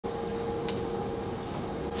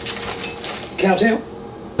Cowtail?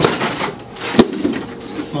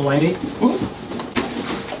 My lady? Ooh.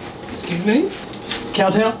 Excuse me?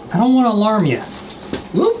 Cowtail? I don't want to alarm you.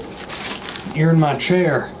 Ooh. You're in my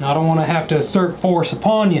chair. I don't want to have to assert force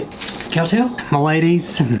upon you. Cowtail? My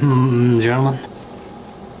ladies, gentlemen.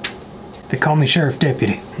 They call me Sheriff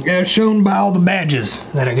Deputy. As shown by all the badges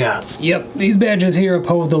that I got. Yep, these badges here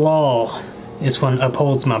uphold the law. This one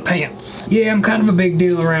upholds my pants. Yeah, I'm kind of a big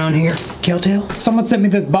deal around here. Cowtail? Someone sent me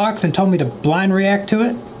this box and told me to blind react to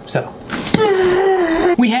it, so.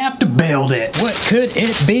 We have to build it. What could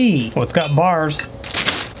it be? Well, it's got bars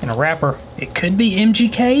and a wrapper. It could be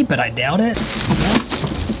MGK, but I doubt it.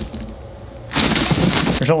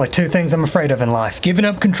 There's only two things I'm afraid of in life. Giving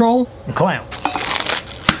up control and clown.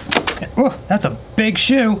 Oh, that's a big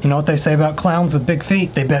shoe. You know what they say about clowns with big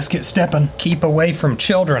feet? They best get stepping. Keep away from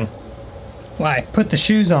children. Why? Put the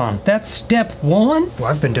shoes on. That's step one? Well,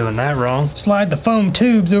 I've been doing that wrong. Slide the foam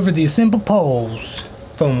tubes over the assembled poles.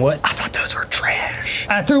 Foam what? I thought those were trash.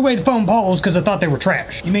 I threw away the foam poles because I thought they were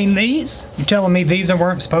trash. You mean these? You telling me these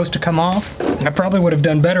weren't supposed to come off? I probably would have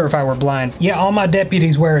done better if I were blind. Yeah, all my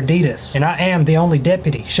deputies wear Adidas, and I am the only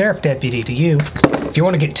deputy. Sheriff Deputy to you. If you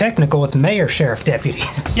want to get technical, it's Mayor Sheriff Deputy.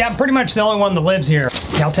 Yeah, I'm pretty much the only one that lives here.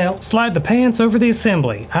 Cowtail, slide the pants over the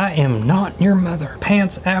assembly. I am not your mother.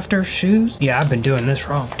 Pants after shoes? Yeah, I've been doing this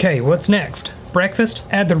wrong. Okay, what's next? Breakfast?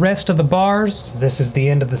 Add the rest of the bars. This is the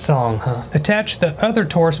end of the song, huh? Attach the other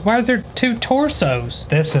torso. Why is there two torsos?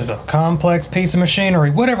 This is a complex piece of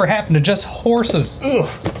machinery. Whatever happened to just horses? Ugh,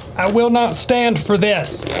 I will not stand for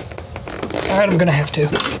this. All right, I'm gonna have to.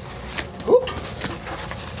 Oop.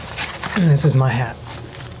 And this is my hat.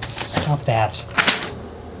 Stop that.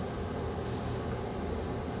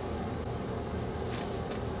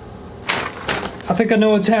 I think I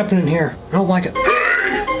know what's happening here. I don't like it.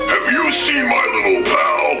 Have you seen my little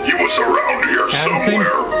pal? He was around here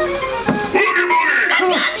somewhere. Boogie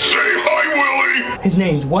Boogie! Say hi, Willie! His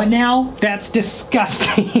name's what now? That's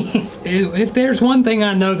disgusting. Ew, if there's one thing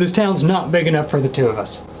I know, this town's not big enough for the two of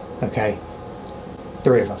us. Okay.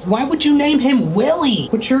 Three of us. Why would you name him Willie?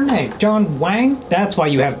 What's your name? John Wang? That's why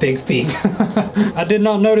you have big feet. I did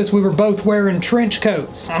not notice we were both wearing trench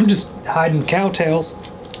coats. I'm just hiding cowtails.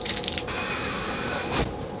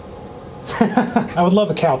 I would love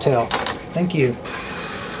a cowtail. Thank you.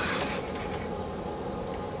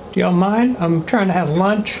 Do y'all mind? I'm trying to have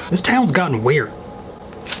lunch. This town's gotten weird.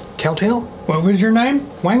 Cowtail? What was your name?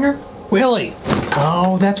 Wanger? Willie.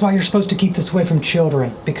 Oh, that's why you're supposed to keep this away from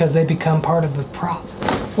children, because they become part of the prop.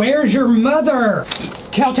 Where's your mother?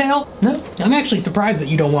 Cowtail? No? I'm actually surprised that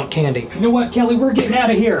you don't want candy. You know what, Kelly? We're getting out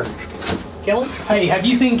of here. Kelly? Hey, have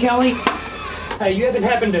you seen Kelly? Hey, you haven't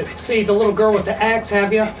happened to see the little girl with the axe,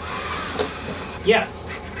 have you?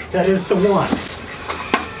 Yes, that is the one.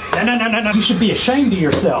 No. You should be ashamed of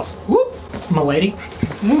yourself. Whoop, my lady.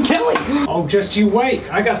 Kelly. Oh, just you wait.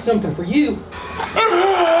 I got something for you.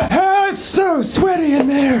 It's so sweaty in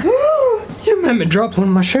there. You made me drop one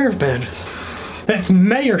of my sheriff badges. That's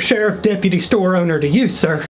Mayor Sheriff Deputy Store Owner to you, sir.